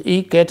ഈ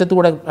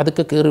കയറ്റത്തുകൂടെ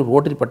അതൊക്കെ കയറി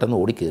റോഡിൽ പെട്ടെന്ന്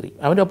ഓടിക്കയറി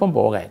അവൻ്റെ ഒപ്പം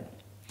പോകാൻ.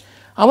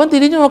 അവൻ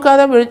തിരിഞ്ഞു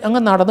നോക്കാതെ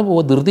അങ്ങ് നടന്നു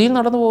പോകും, ധൃതിയിൽ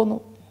നടന്നു പോകുന്നു.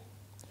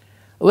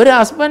 ഒരു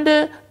ഹസ്ബൻഡ്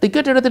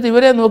ടിക്കറ്റ് എടുത്തിട്ട്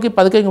ഇവരെ നോക്കി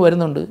പതുക്കെ ഇങ്ങ്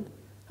വരുന്നുണ്ട്.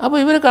 അപ്പോൾ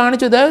ഇവർ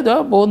കാണിച്ചു, ഇതാ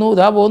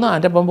പോകുന്നു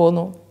ആൻ്റപ്പം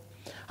പോകുന്നു.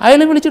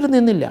 അയാളെ വിളിച്ചിട്ട്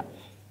നിന്നില്ല,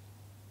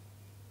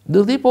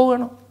 ധൃതി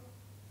പോവുകയാണ്.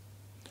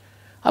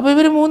 അപ്പോൾ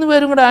ഇവർ 3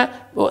 പേരും കൂടെ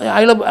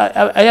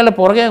അയാളെ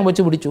പുറകെ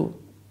വെച്ച് പിടിച്ചു.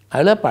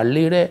 അയാൾ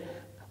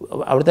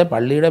അവിടുത്തെ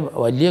പള്ളിയുടെ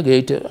വലിയ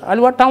ഗേറ്റ്,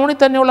 ആലുവ ടൗണിൽ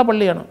തന്നെയുള്ള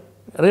പള്ളിയാണ്,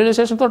 റെയിൽവേ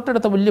സ്റ്റേഷൻ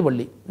തൊട്ടടുത്ത വലിയ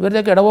പള്ളി,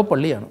 ഇവരുടെയൊക്കെ ഇടവോ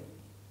പള്ളിയാണ്.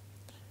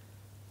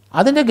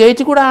 അതിൻ്റെ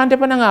ഗേറ്റിൽ കൂടെ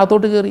ആൻ്റപ്പൻ അങ്ങ്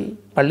അകത്തോട്ട് കയറി,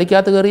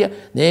 പള്ളിക്കകത്ത് കയറിയ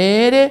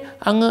നേരെ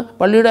അങ്ങ്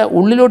പള്ളിയുടെ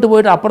ഉള്ളിലോട്ട്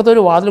പോയിട്ട്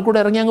അപ്പുറത്തൊരു വാതിൽ കൂടെ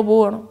ഇറങ്ങി അങ്ങ്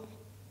പോവുകയാണ്.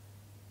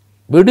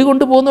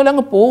 വെടികൊണ്ട് പോകുന്ന പോലെ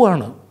അങ്ങ്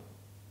പോവുകയാണ്.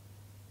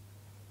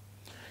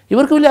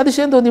 ഇവർക്ക് വലിയ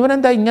അതിശയം തോന്നി,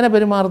 ഇവനെന്താ ഇങ്ങനെ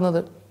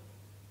പെരുമാറുന്നത്?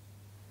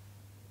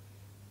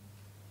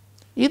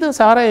 ഇത്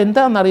സാറേ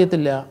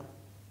എന്താണെന്നറിയത്തില്ല.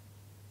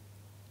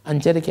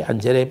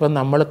 5:30 ഇപ്പം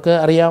നമ്മൾക്ക്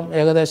അറിയാം,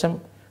 ഏകദേശം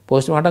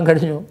പോസ്റ്റ്മോർട്ടം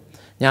കഴിഞ്ഞു.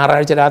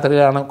 ഞായറാഴ്ച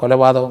രാത്രിയിലാണ്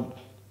കൊലപാതകം.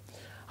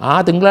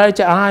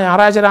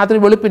 ഞായറാഴ്ച രാത്രി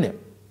വെളുപ്പിന്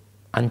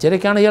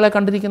 5:30 ഇയാളെ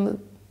കണ്ടിരിക്കുന്നത്.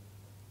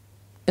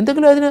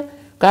 എന്തെങ്കിലും അതിന്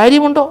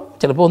കാര്യമുണ്ടോ?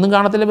 ചിലപ്പോൾ ഒന്നും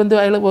കാണത്തില്ല,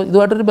 അയാൾ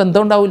ഇതുമായിട്ടൊരു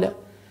ബന്ധം ഉണ്ടാവില്ല.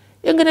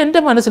 എങ്ങനെ എൻ്റെ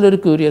മനസ്സിലൊരു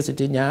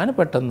ക്യൂരിയോസിറ്റി, ഞാൻ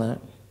പെട്ടെന്ന്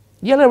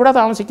ഇയാൾ എവിടെ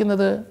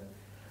താമസിക്കുന്നത്?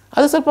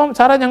 അത് സ്വല്പം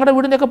സാറേ ഞങ്ങളുടെ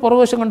വീടിൻ്റെയൊക്കെ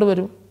പുറകുവശം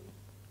കണ്ടുവരും.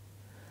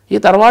 ഈ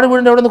തറവാട്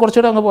വീടിൻ്റെ അവിടെ നിന്ന്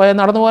കുറച്ചുകൂടെ അങ്ങ് പോയാൽ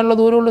നടന്നു പോകാനുള്ള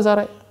ദൂരമുള്ളൂ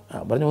സാറേ.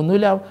 പറഞ്ഞു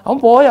ഒന്നുമില്ല, അവൻ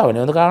പോയോ, അവനെ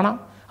ഒന്ന് കാണാം.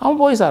 അവൻ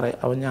പോയി സാറേ.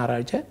 അവൻ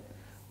ഞായറാഴ്ച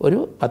ഒരു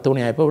 10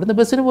 മണിയായപ്പോൾ ഇവിടുന്ന്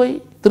ബസ്സിന് പോയി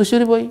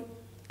തൃശ്ശൂർ പോയി.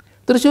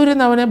 തൃശ്ശൂരിൽ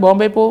നിന്ന് അവനെ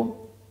ബോംബെ പോവും.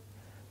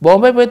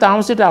 ബോംബെ പോയി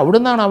താമസിച്ചിട്ട് അവിടെ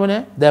നിന്നാണ് അവനെ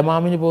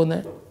ദമാമിന്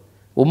പോകുന്നത്.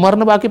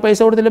 ഉമ്മറിന് ബാക്കി പൈസ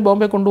കൊടുത്തില്ലേ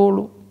ബോംബെ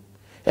കൊണ്ടുപോകുള്ളൂ.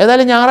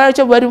 ഏതായാലും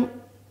ഞായറാഴ്ച വരും,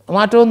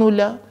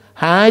 മാറ്റമൊന്നുമില്ല.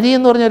 ഹാരി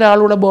എന്ന് പറഞ്ഞ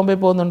ഒരാളൂടെ ബോംബെ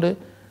പോകുന്നുണ്ട്.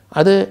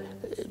 അത്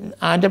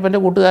ആൻ്റപ്പൻ്റെ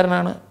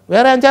കൂട്ടുകാരനാണ്.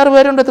 വേറെ 5-6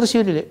 പേരുണ്ട്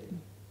തൃശ്ശൂരിൽ.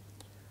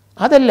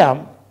 അതെല്ലാം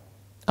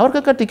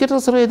അവർക്കൊക്കെ ടിക്കറ്റ്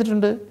റിസർവ്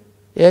ചെയ്തിട്ടുണ്ട്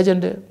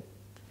ഏജൻറ്റ്.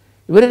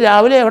 ഇവർ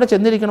രാവിലെ അവിടെ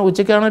ചെന്നിരിക്കണം,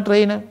 ഉച്ചയ്ക്കാണ്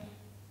ട്രെയിന്.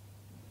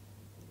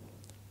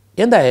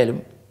 എന്തായാലും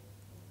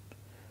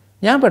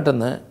ഞാൻ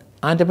പെട്ടെന്ന്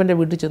ആൻ്റപ്പൻ്റെ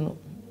വീട്ടിൽ ചെന്നു,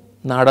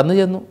 നടന്നു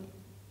ചെന്നു.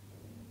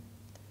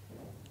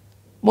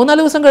 3-4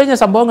 ദിവസം കഴിഞ്ഞ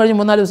സംഭവം കഴിഞ്ഞ്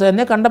 3-4 ദിവസം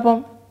എന്നെ കണ്ടപ്പം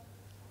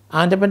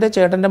ആൻ്റപ്പൻ്റെ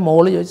ചേട്ടൻ്റെ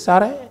മോള് ചോദിച്ചു,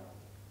 സാറേ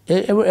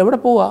എവിടെ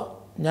പോവാ?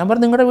 ഞാൻ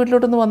പറഞ്ഞു നിങ്ങളുടെ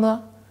വീട്ടിലോട്ടൊന്ന് വന്നതാ.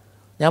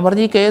 ഞാൻ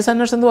പറഞ്ഞു ഈ കേസ്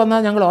അന്വേഷണത്തിൽ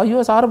വന്നാൽ ഞങ്ങൾ. അയ്യോ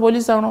സാറ്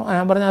പോലീസാണോ?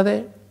 ഞാൻ പറഞ്ഞു അതെ.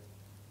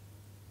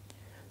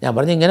 ഞാൻ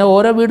പറഞ്ഞു ഇങ്ങനെ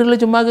ഓരോ വീടുകളിൽ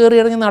ചുമ്മാ കയറി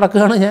ഇറങ്ങി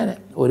നടക്കുകയാണ് ഞാൻ,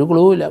 ഒരു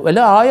ക്ലൂ ഇല്ല. വല്ല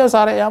ആയോ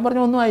സാറേ? ഞാൻ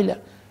പറഞ്ഞു ഒന്നും ആയില്ല,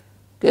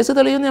 കേസ്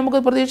തെളിയുമെന്ന് നമുക്ക്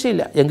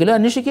പ്രതീക്ഷയില്ല, എങ്കിലും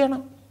അന്വേഷിക്കുകയാണ്.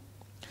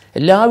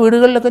 എല്ലാ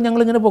വീടുകളിലൊക്കെ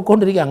ഞങ്ങളിങ്ങനെ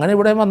പൊയ്ക്കൊണ്ടിരിക്കുക. അങ്ങനെ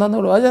ഇവിടെ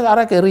വന്നതെന്നുള്ളൂ. അത്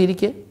സാറേ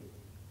കയറിയിരിക്കുക.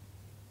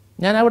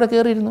 ഞാൻ അവിടെ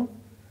കയറിയിരുന്നു.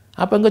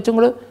 ആ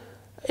പെങ്കൊച്ചുങ്ങൾ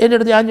എൻ്റെ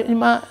അടുത്ത്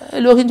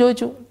ലോഹ്യം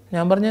ചോദിച്ചു.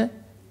 ഞാൻ പറഞ്ഞ്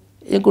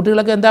ഈ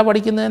കുട്ടികളൊക്കെ എന്താ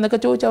പഠിക്കുന്നത് എന്നൊക്കെ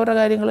ചോദിച്ചു അവരുടെ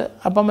കാര്യങ്ങൾ.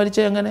 അപ്പം മരിച്ച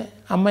എങ്ങനെ,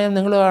 അമ്മയും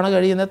നിങ്ങളുമാണ്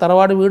കഴിയുന്നത്,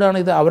 തറവാട് വീടാണ്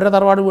ഇത്, അവരുടെ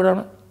തറവാട്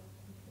വീടാണ്.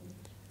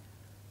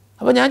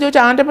 അപ്പോൾ ഞാൻ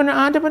ചോദിച്ചു ആൻ്റപ്പൻ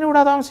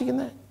ഇവിടെ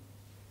താമസിക്കുന്നത്?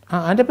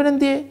 ആൻ്റപ്പൻ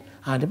എന്തിയേ?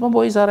 ആൻ്റപ്പൻ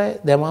പോയി സാറേ,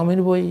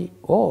 ദമാമിന് പോയി.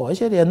 ഓ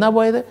ശരി, എന്നാ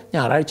പോയത്?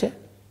 ഞായറാഴ്ച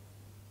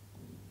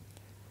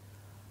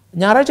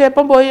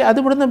എപ്പം പോയി? അത്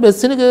ഇവിടുന്ന്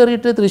ബസ്സിന്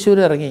കയറിയിട്ട് തൃശ്ശൂർ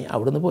ഇറങ്ങി,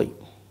 അവിടുന്ന് പോയി.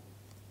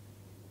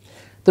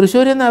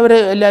 തൃശ്ശൂരിൽ നിന്ന് അവർ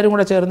എല്ലാവരും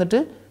കൂടെ ചേർന്നിട്ട്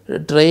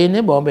ട്രെയിന്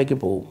ബോംബെക്ക്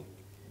പോകും.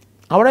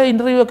 അവിടെ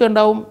ഇൻ്റർവ്യൂ ഒക്കെ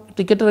ഉണ്ടാവും,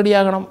 ടിക്കറ്റ്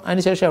റെഡിയാകണം,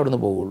 അതിന് ശേഷം അവിടുന്ന്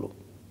പോവുള്ളൂ.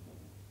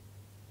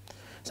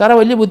 സാറേ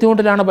വലിയ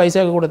ബുദ്ധിമുട്ടിലാണ്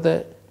പൈസയൊക്കെ കൊടുത്ത്.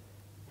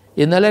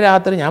 ഇന്നലെ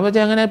രാത്രി ഞാൻ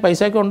വെച്ചാൽ അങ്ങനെ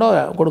പൈസയൊക്കെ ഉണ്ടോ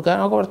കൊടുക്കാൻ?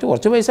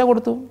 കുറച്ച് പൈസ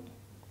കൊടുത്തു,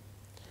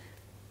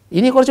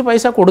 ഇനി കുറച്ച്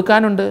പൈസ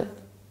കൊടുക്കാനുണ്ട്.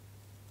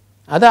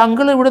 അത്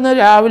അങ്കിൾ ഇവിടുന്ന്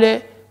രാവിലെ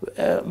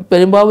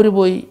പെരുമ്പാവൂർ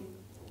പോയി,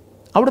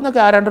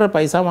 അവിടുന്നൊക്കെ 2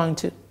 പൈസ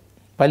വാങ്ങിച്ച്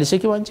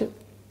പലിശയ്ക്ക് വാങ്ങിച്ച്.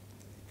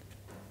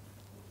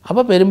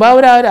 അപ്പോൾ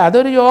പെരുമ്പാവൂർ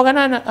അതൊരു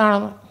യോഗനാണ്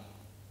ആണ്.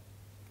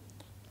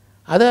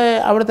 അത്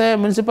അവിടുത്തെ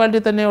മുനിസിപ്പാലിറ്റി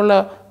തന്നെയുള്ള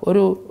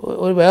ഒരു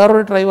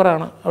വേറൊരു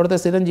ഡ്രൈവറാണ്, അവിടുത്തെ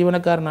സ്ഥിരം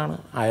ജീവനക്കാരനാണ്.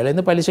 അയാളിൽ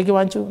നിന്ന് പലിശയ്ക്ക്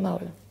വാങ്ങിച്ചു എന്നാണ്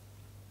പറയുന്നത്.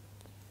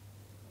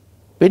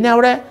 പിന്നെ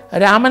അവിടെ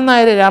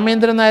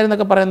രാമേന്ദ്രൻ നായർ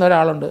എന്നൊക്കെ പറയുന്ന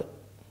ഒരാളുണ്ട്.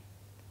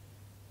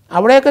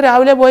 അവിടെയൊക്കെ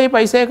രാവിലെ പോയി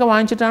പൈസയൊക്കെ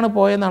വാങ്ങിച്ചിട്ടാണ്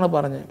പോയെന്നാണ്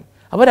പറഞ്ഞത്.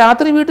 അപ്പോൾ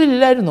രാത്രി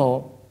വീട്ടിലില്ലായിരുന്നോ?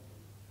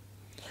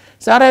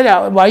 സാറേ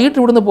വൈകിട്ട്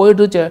ഇവിടുന്ന്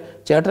പോയിട്ട്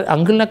ചേട്ടൻ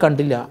അങ്കിളിനെ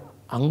കണ്ടില്ല.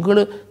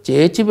 അങ്കിള്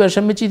ചേച്ചി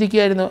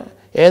വിഷമിച്ചിരിക്കുകയായിരുന്നു.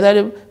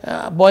 ഏതായാലും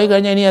പോയി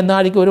കഴിഞ്ഞാൽ ഇനി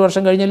എന്നായിരിക്കും 1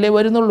 വർഷം കഴിഞ്ഞല്ലേ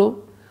വരുന്നുള്ളൂ.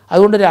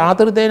 അതുകൊണ്ട്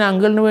രാത്രിത്തേന്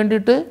അങ്കിളിന്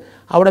വേണ്ടിയിട്ട്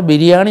അവിടെ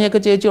ബിരിയാണിയൊക്കെ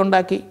ചേച്ചി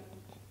ഉണ്ടാക്കി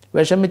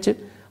വിഷമിച്ച്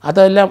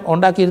അതെല്ലാം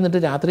ഉണ്ടാക്കിയിരുന്നിട്ട്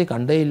രാത്രി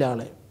കണ്ടേയില്ല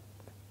ആളെ.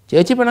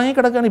 ചേച്ചി പിണങ്ങി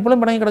കിടക്കുകയാണ്, ഇപ്പോഴും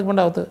പിണങ്ങി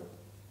കിടക്കുന്നുണ്ടാവത്ത്.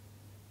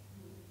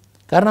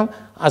 കാരണം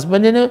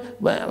ഹസ്ബൻഡിന്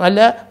വല്ല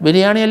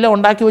ബിരിയാണിയെല്ലാം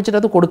ഉണ്ടാക്കി വെച്ചിട്ട്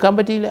അത് കൊടുക്കാൻ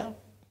പറ്റിയില്ല.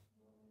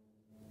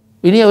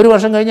 ഇനി 1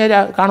 വർഷം കഴിഞ്ഞാൽ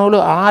കാണുമല്ലോ,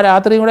 ആ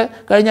രാത്രിയും കൂടെ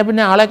കഴിഞ്ഞാൽ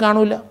പിന്നെ ആളെ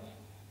കാണൂല.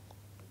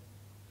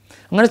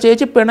 അങ്ങനെ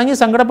ചേച്ചി പിണങ്ങി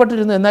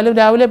സങ്കടപ്പെട്ടിരുന്നു. എന്നാലും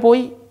രാവിലെ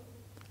പോയി,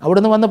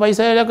 അവിടുന്ന് വന്ന്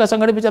പൈസയിലൊക്കെ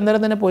സംഘടിപ്പിച്ച്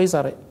അന്നേരം തന്നെ പോയി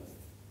സാറേ.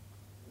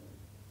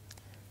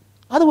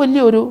 അത്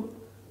വലിയൊരു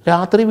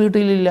രാത്രി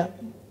വീട്ടിലില്ല,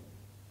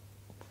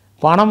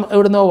 പണം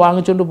എവിടുന്നോ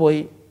വാങ്ങിച്ചുകൊണ്ട്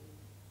പോയി.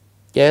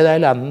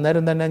 ഏതായാലും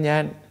അന്നേരം തന്നെ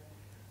ഞാൻ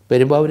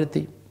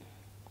പെരുമ്പാവൂരെത്തി.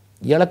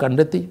 ഇയാളെ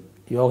കണ്ടെത്തി.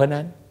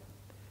 യോഹനാൻ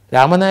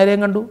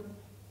രാമനായരെയും കണ്ടു.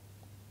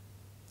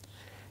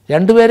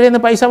 2 പേരെ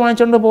നിന്ന് പൈസ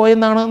വാങ്ങിച്ചുകൊണ്ട്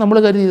പോയെന്നാണ് നമ്മൾ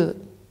കരുതിയത്.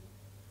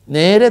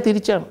 നേരെ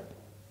തിരിച്ചാണ്.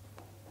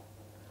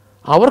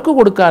 അവർക്ക്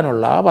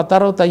കൊടുക്കാനുള്ള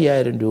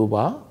 10,65,000 രൂപ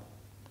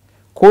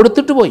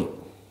കൊടുത്തിട്ട് പോയി.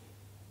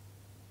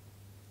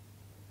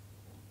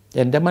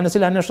 എൻ്റെ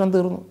മനസ്സിൽ അന്വേഷണം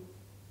തീർന്നു.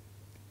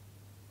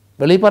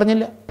 വെളിയിൽ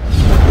പറഞ്ഞില്ല.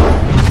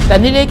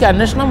 തന്നിലേക്ക്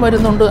അന്വേഷണം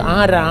വരുന്നുണ്ട്. ആ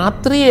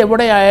രാത്രി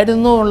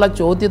എവിടെയായിരുന്നു എന്നുള്ള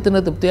ചോദ്യത്തിന്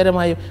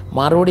തൃപ്തികരമായി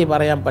മറുപടി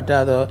പറയാൻ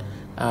പറ്റാതെ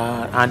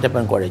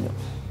ആൻ്റപ്പൻ കുഴഞ്ഞു.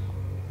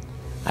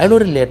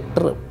 അയാളൊരു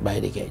ലെറ്റർ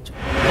ഭാര്യയ്ക്ക് അയച്ചു.